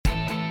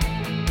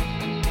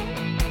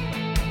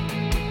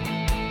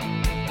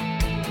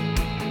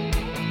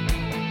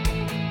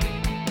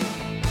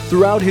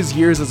Throughout his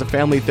years as a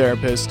family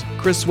therapist,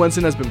 Chris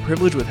Swenson has been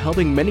privileged with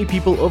helping many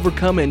people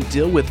overcome and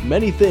deal with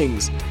many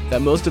things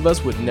that most of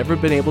us would never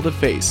been able to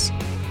face.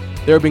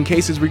 There have been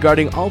cases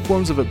regarding all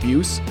forms of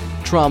abuse,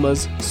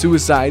 traumas,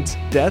 suicides,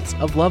 deaths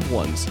of loved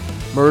ones,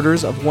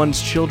 murders of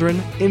one's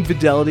children,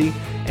 infidelity,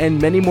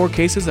 and many more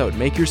cases that would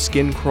make your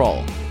skin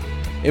crawl.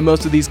 In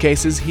most of these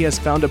cases, he has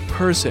found a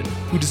person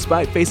who,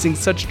 despite facing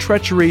such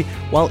treachery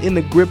while in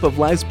the grip of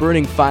life's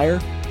burning fire,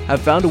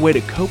 have found a way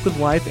to cope with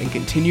life and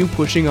continue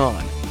pushing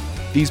on.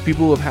 These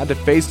people who have had to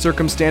face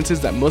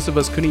circumstances that most of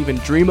us couldn't even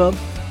dream of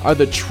are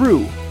the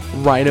true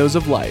rhinos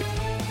of life.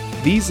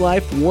 These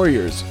life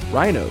warriors,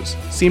 rhinos,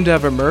 seem to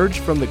have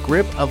emerged from the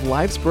grip of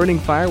life's burning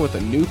fire with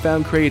a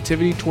newfound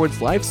creativity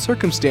towards life's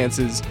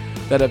circumstances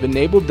that have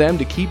enabled them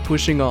to keep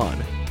pushing on.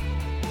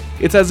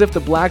 It's as if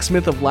the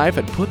blacksmith of life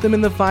had put them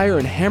in the fire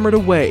and hammered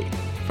away.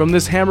 From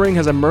this hammering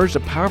has emerged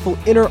a powerful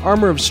inner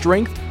armor of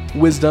strength,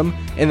 wisdom,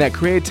 and that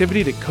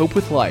creativity to cope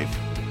with life.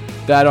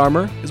 That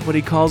armor is what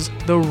he calls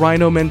the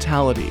rhino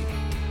mentality.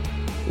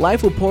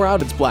 Life will pour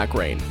out its black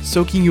rain,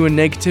 soaking you in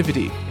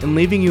negativity and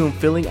leaving you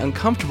feeling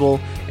uncomfortable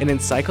and in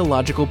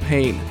psychological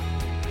pain.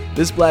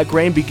 This black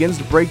rain begins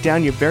to break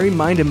down your very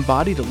mind and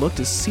body to look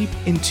to seep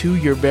into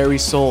your very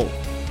soul.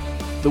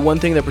 The one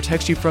thing that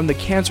protects you from the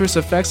cancerous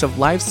effects of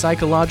life's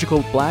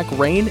psychological black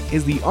rain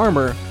is the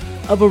armor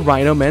of a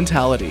rhino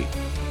mentality.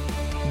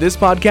 This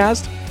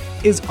podcast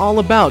is all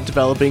about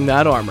developing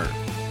that armor.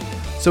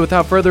 So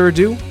without further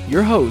ado,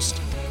 your host,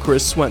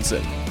 Chris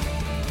Swenson.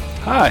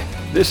 Hi,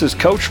 this is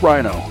Coach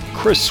Rhino,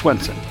 Chris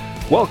Swenson.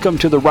 Welcome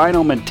to the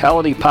Rhino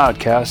Mentality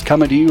Podcast,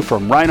 coming to you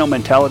from Rhino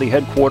Mentality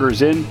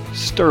headquarters in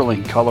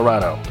Sterling,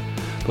 Colorado.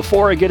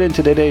 Before I get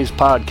into today's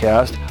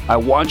podcast, I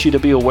want you to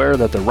be aware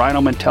that the Rhino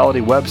Mentality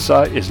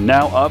website is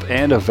now up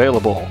and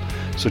available.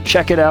 So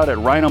check it out at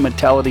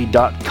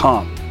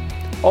rhinomentality.com.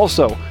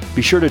 Also,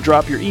 be sure to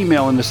drop your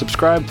email in the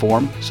subscribe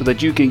form so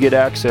that you can get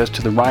access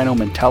to the Rhino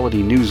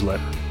Mentality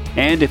newsletter.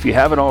 And if you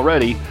haven't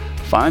already,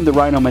 find the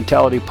Rhino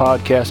Mentality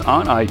podcast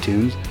on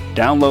iTunes,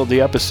 download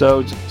the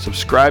episodes,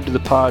 subscribe to the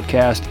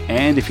podcast,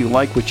 and if you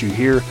like what you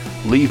hear,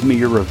 leave me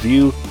your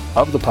review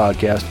of the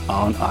podcast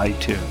on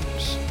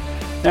iTunes.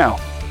 Now,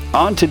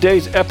 on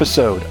today's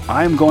episode,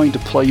 I am going to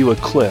play you a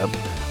clip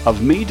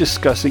of me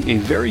discussing a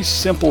very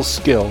simple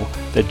skill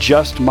that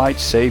just might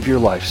save your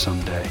life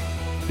someday.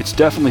 It's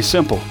definitely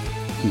simple,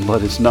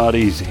 but it's not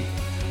easy.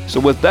 So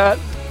with that,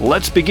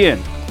 let's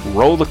begin.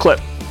 Roll the clip.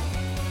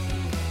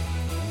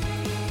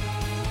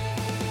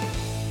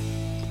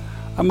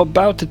 I'm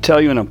about to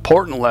tell you an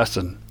important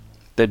lesson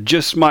that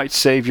just might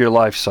save your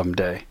life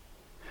someday.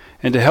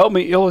 And to help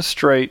me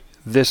illustrate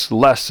this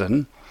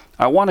lesson,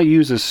 I want to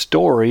use a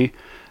story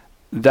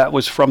that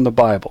was from the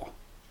Bible.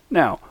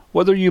 Now,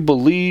 whether you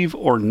believe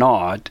or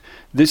not,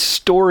 this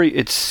story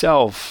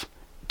itself,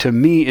 to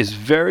me, is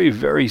very,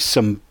 very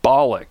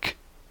symbolic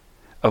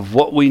of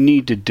what we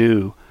need to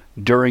do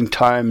during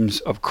times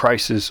of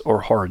crisis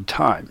or hard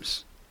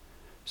times.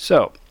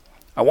 So,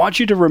 I want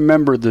you to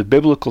remember the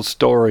biblical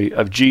story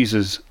of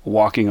Jesus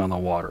walking on the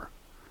water.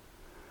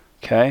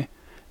 Okay?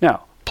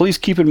 Now, please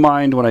keep in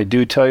mind when I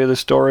do tell you the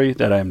story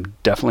that I'm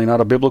definitely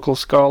not a biblical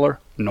scholar,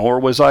 nor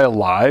was I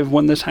alive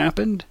when this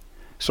happened.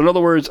 So in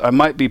other words, I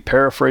might be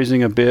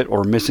paraphrasing a bit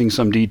or missing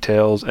some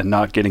details and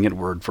not getting it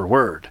word for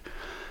word.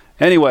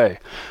 Anyway,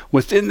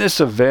 within this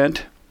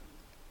event,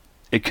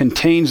 it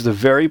contains the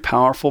very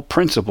powerful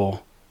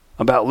principle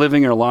about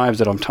living our lives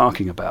that I'm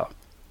talking about,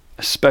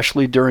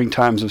 especially during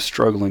times of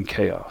struggle and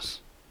chaos.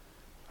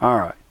 All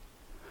right.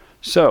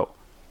 So,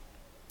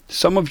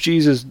 some of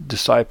Jesus'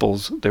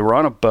 disciples, they were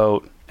on a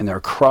boat and they were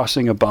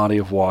crossing a body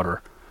of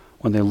water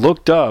when they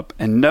looked up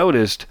and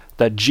noticed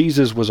that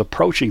Jesus was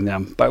approaching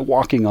them by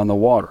walking on the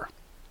water.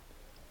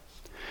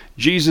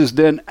 Jesus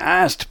then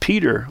asked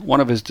Peter,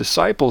 one of his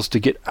disciples, to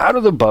get out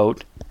of the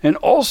boat and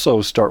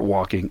also start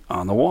walking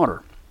on the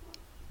water.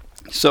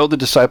 So the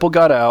disciple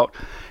got out,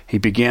 he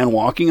began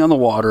walking on the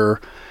water,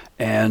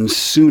 and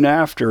soon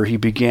after he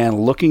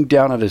began looking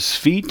down at his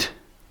feet,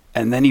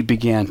 and then he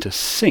began to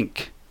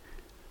sink.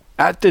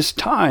 At this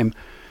time,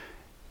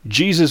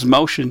 Jesus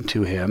motioned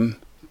to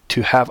him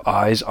to have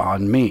eyes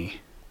on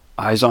me.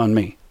 Eyes on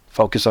me.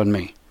 Focus on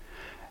me.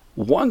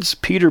 Once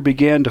Peter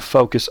began to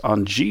focus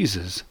on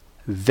Jesus,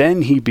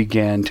 then he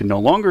began to no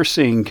longer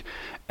sink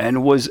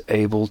and was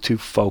able to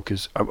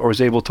focus, or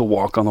was able to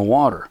walk on the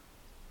water.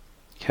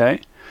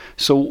 Okay?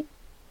 So,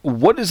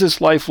 what is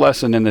this life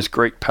lesson in this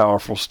great,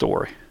 powerful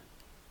story?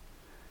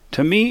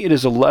 To me, it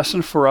is a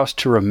lesson for us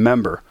to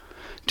remember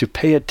to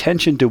pay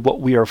attention to what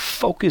we are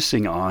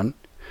focusing on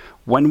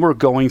when we're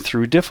going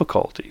through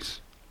difficulties.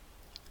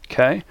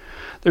 Okay?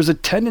 There's a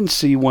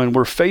tendency when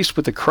we're faced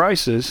with a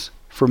crisis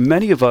for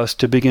many of us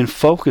to begin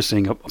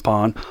focusing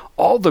upon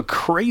all the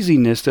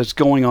craziness that's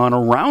going on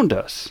around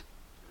us.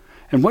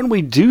 And when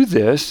we do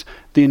this,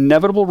 the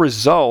inevitable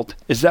result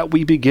is that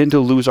we begin to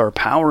lose our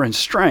power and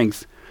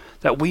strength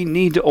that we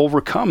need to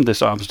overcome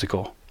this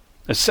obstacle.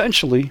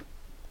 Essentially,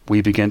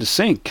 we begin to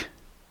sink.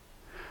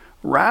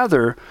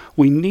 Rather,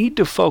 we need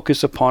to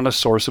focus upon a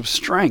source of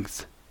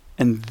strength.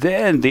 and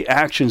then the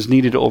actions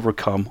needed to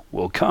overcome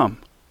will come.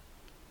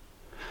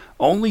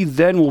 Only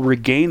then will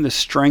regain the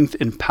strength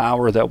and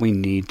power that we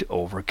need to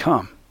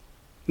overcome.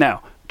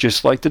 Now,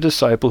 just like the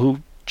disciple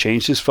who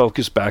changed his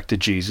focus back to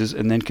Jesus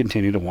and then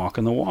continued to walk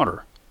on the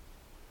water.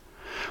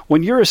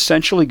 When you're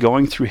essentially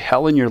going through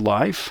hell in your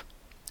life,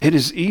 it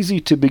is easy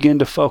to begin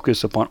to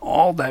focus upon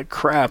all that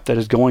crap that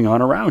is going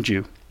on around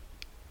you.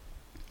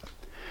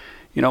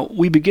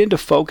 We begin to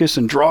focus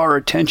and draw our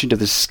attention to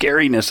the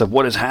scariness of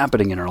what is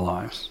happening in our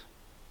lives.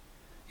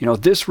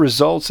 This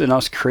results in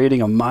us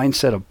creating a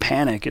mindset of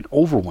panic and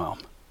overwhelm.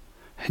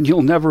 And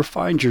you'll never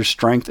find your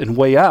strength and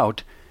way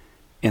out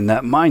in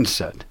that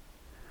mindset.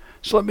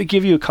 So let me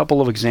give you a couple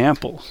of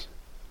examples.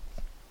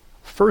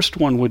 First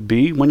one would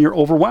be when you're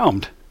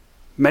overwhelmed.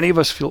 Many of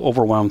us feel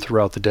overwhelmed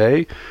throughout the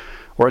day,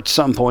 or at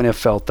some point have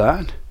felt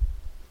that.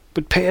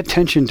 But pay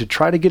attention to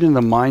try to get in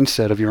the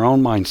mindset of your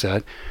own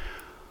mindset.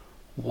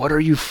 What are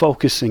you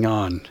focusing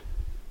on?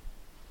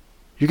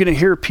 You're going to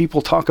hear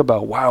people talk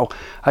about, wow,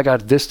 I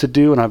got this to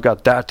do and I've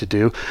got that to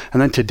do.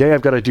 And then today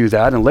I've got to do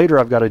that. And later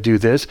I've got to do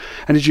this.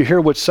 And did you hear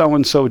what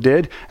so-and-so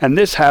did? And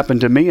this happened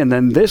to me. And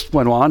then this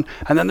went on.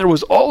 And then there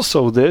was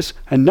also this.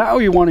 And now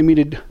you're wanting me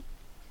to...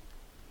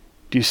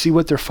 Do you see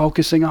what they're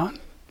focusing on?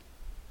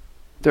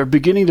 They're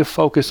beginning to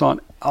focus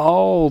on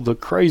all the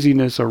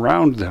craziness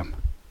around them.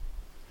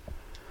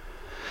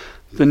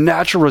 The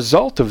natural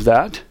result of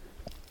that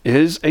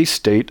is a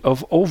state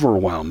of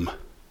overwhelm.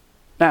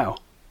 Now,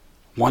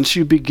 once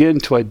you begin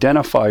to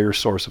identify your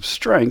source of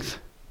strength,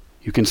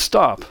 you can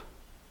stop.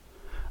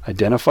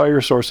 Identify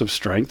your source of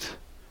strength,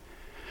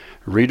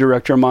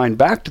 redirect your mind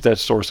back to that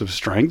source of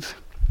strength,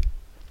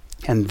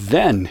 and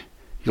then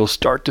you'll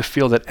start to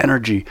feel that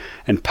energy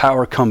and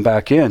power come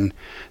back in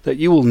that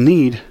you will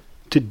need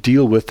to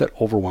deal with that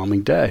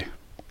overwhelming day.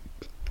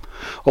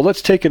 Well,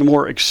 let's take a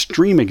more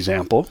extreme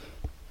example.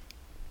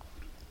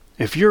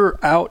 If you're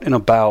out and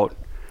about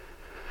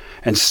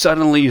and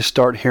suddenly you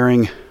start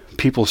hearing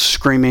people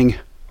screaming,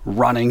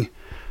 running,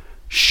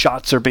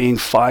 shots are being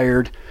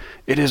fired,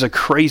 it is a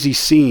crazy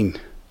scene.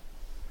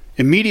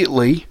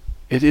 Immediately,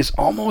 it is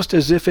almost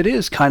as if it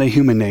is kind of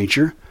human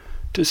nature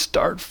to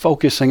start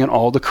focusing on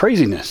all the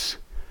craziness.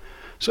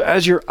 So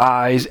as your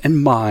eyes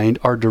and mind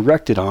are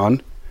directed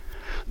on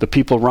the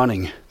people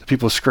running, the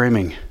people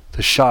screaming,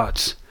 the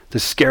shots, the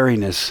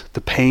scariness,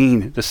 the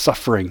pain, the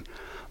suffering,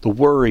 the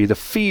worry, the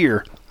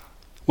fear,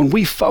 when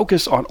we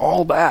focus on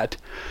all that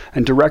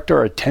and direct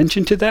our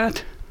attention to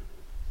that,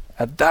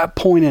 at that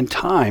point in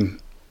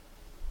time,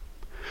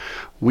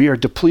 we are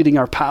depleting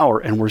our power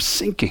and we're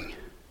sinking.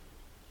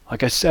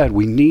 Like I said,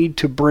 we need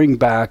to bring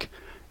back,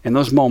 in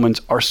those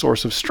moments, our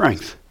source of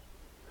strength.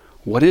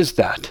 What is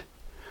that?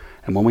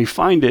 And when we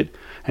find it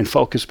and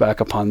focus back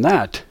upon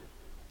that,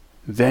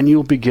 then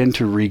you'll begin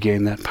to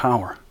regain that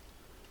power.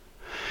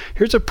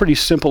 Here's a pretty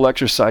simple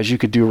exercise you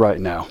could do right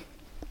now.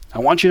 I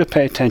want you to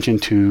pay attention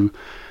to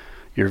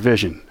your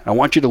vision. I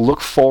want you to look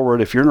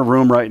forward. If you're in a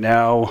room right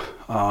now,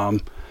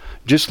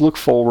 just look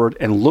forward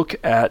and look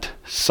at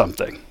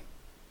something.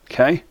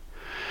 Okay?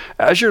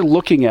 As you're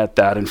looking at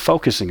that and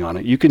focusing on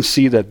it, you can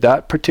see that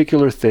that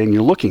particular thing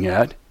you're looking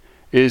at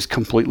is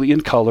completely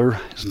in color.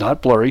 It's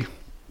not blurry.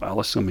 Well,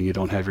 assuming you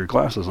don't have your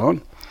glasses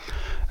on.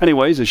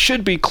 Anyways, it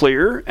should be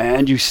clear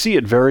and you see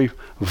it very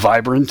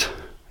vibrant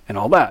and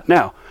all that.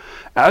 Now,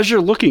 as you're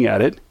looking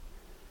at it,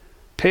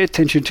 pay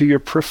attention to your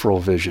peripheral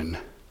vision.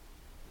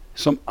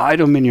 Some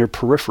item in your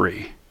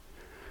periphery.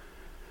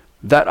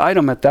 That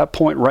item at that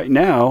point right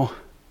now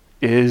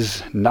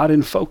is not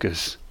in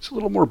focus. It's a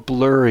little more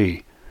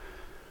blurry.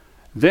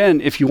 Then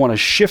if you want to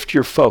shift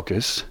your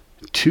focus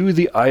to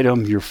the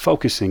item you're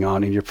focusing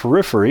on in your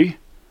periphery,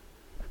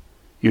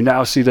 you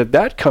now see that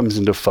that comes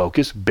into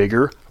focus,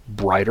 bigger,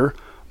 brighter,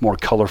 more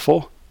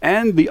colorful,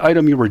 and the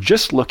item you were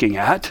just looking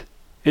at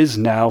is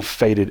now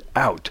faded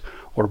out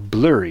or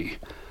blurry,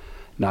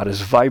 not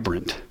as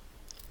vibrant.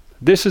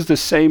 This is the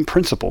same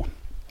principle,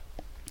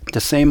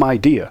 the same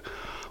idea.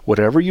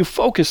 Whatever you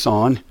focus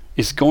on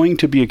is going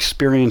to be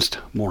experienced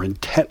more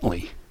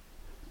intently,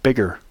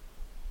 bigger,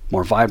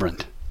 more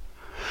vibrant.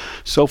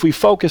 So if we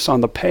focus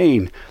on the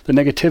pain, the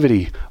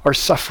negativity, our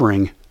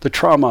suffering, the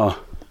trauma,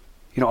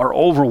 our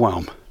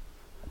overwhelm,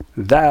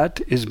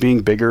 that is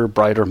being bigger,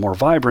 brighter, more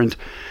vibrant,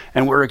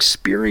 and we're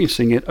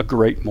experiencing it a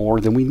great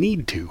more than we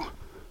need to.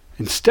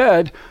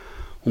 Instead,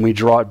 when we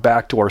draw it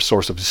back to our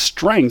source of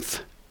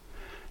strength,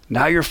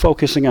 now you're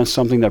focusing on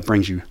something that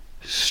brings you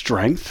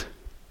strength,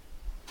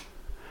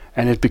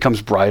 and it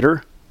becomes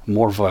brighter,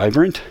 more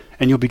vibrant,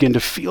 and you'll begin to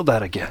feel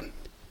that again.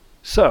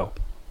 So,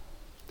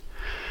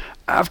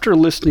 after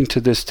listening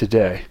to this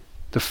today,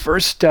 the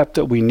first step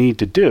that we need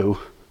to do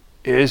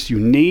is you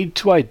need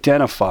to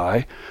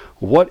identify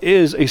what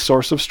is a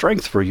source of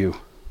strength for you.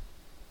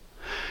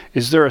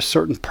 Is there a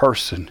certain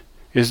person?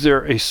 Is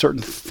there a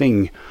certain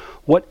thing?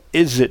 What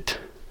is it?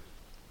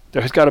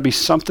 There's got to be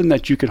something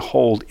that you can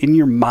hold in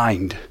your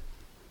mind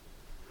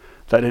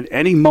that at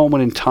any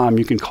moment in time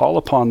you can call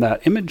upon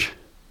that image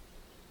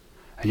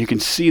and you can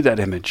see that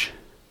image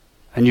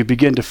and you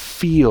begin to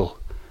feel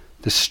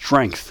the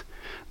strength,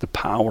 the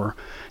power,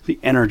 the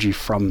energy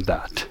from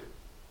that.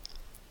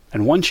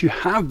 And once you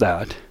have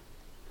that,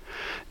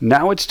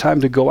 now it's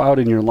time to go out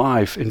in your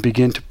life and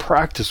begin to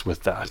practice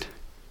with that.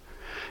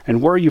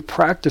 And where you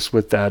practice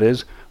with that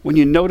is when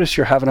you notice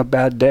you're having a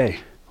bad day,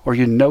 or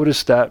you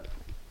notice that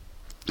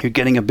you're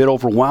getting a bit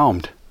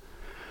overwhelmed.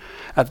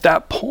 At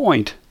that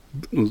point,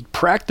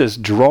 practice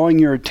drawing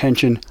your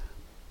attention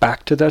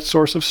back to that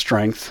source of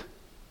strength.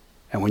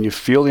 And when you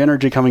feel the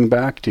energy coming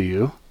back to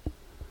you,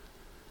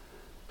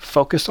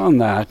 focus on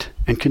that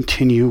and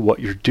continue what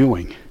you're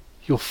doing.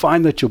 You'll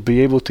find that you'll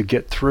be able to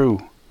get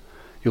through.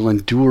 You'll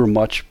endure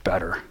much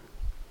better.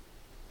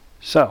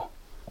 So,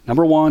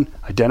 number 1,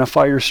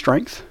 identify your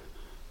strength.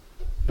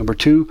 Number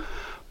 2,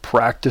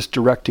 practice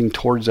directing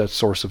towards that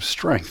source of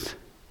strength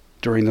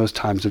during those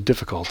times of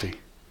difficulty.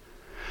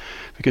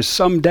 Because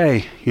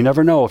someday, you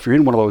never know if you're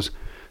in one of those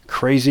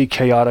crazy,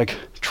 chaotic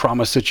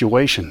trauma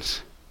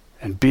situations,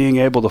 and being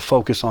able to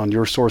focus on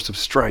your source of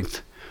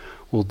strength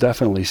will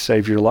definitely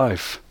save your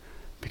life,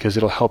 because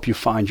it'll help you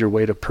find your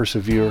way to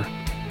persevere,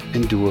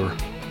 endure,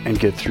 and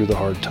get through the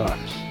hard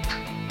times.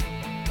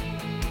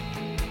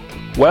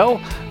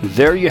 Well,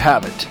 there you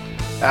have it.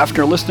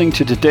 After listening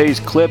to today's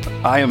clip,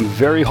 I am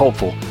very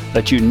hopeful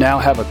that you now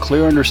have a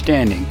clear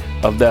understanding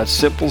of that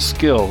simple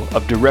skill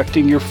of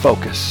directing your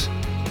focus,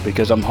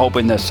 because I'm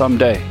hoping that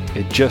someday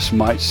it just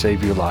might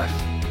save your life.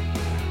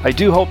 I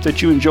do hope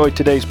that you enjoyed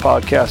today's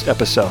podcast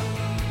episode.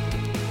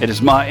 It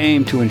is my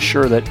aim to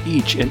ensure that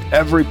each and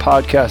every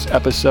podcast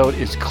episode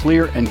is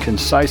clear and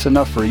concise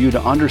enough for you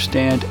to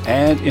understand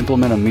and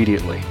implement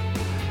immediately.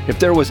 If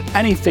there was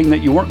anything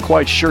that you weren't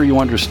quite sure you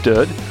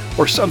understood,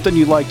 or something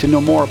you'd like to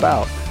know more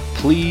about,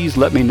 please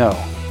let me know.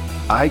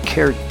 I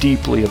care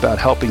deeply about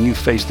helping you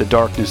face the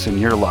darkness in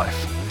your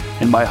life,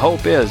 and my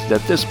hope is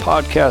that this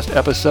podcast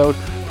episode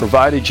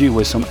provided you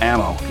with some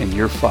ammo in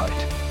your fight.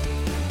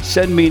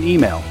 Send me an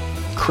email,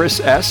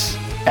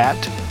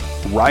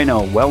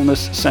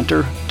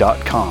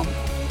 chris.rhinowellnesscenter.com.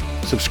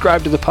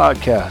 Subscribe to the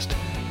podcast.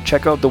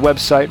 Check out the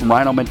website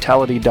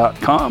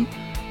rhinomentality.com.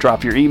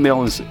 Drop your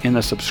email in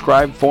the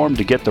subscribe form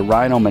to get the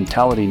Rhino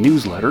Mentality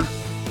newsletter.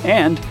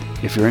 And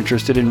if you're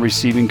interested in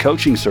receiving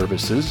coaching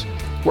services,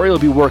 where you'll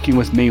be working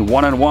with me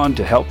one-on-one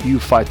to help you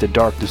fight the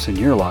darkness in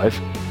your life,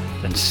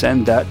 then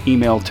send that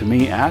email to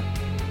me at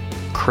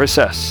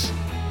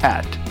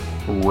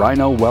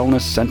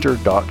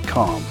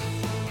chris.rhinowellnesscenter.com.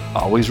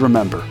 Always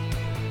remember,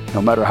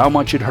 no matter how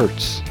much it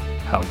hurts,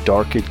 how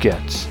dark it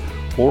gets,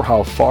 or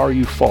how far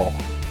you fall,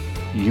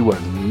 you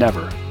are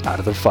never out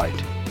of the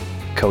fight.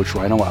 Coach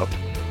Rhino out.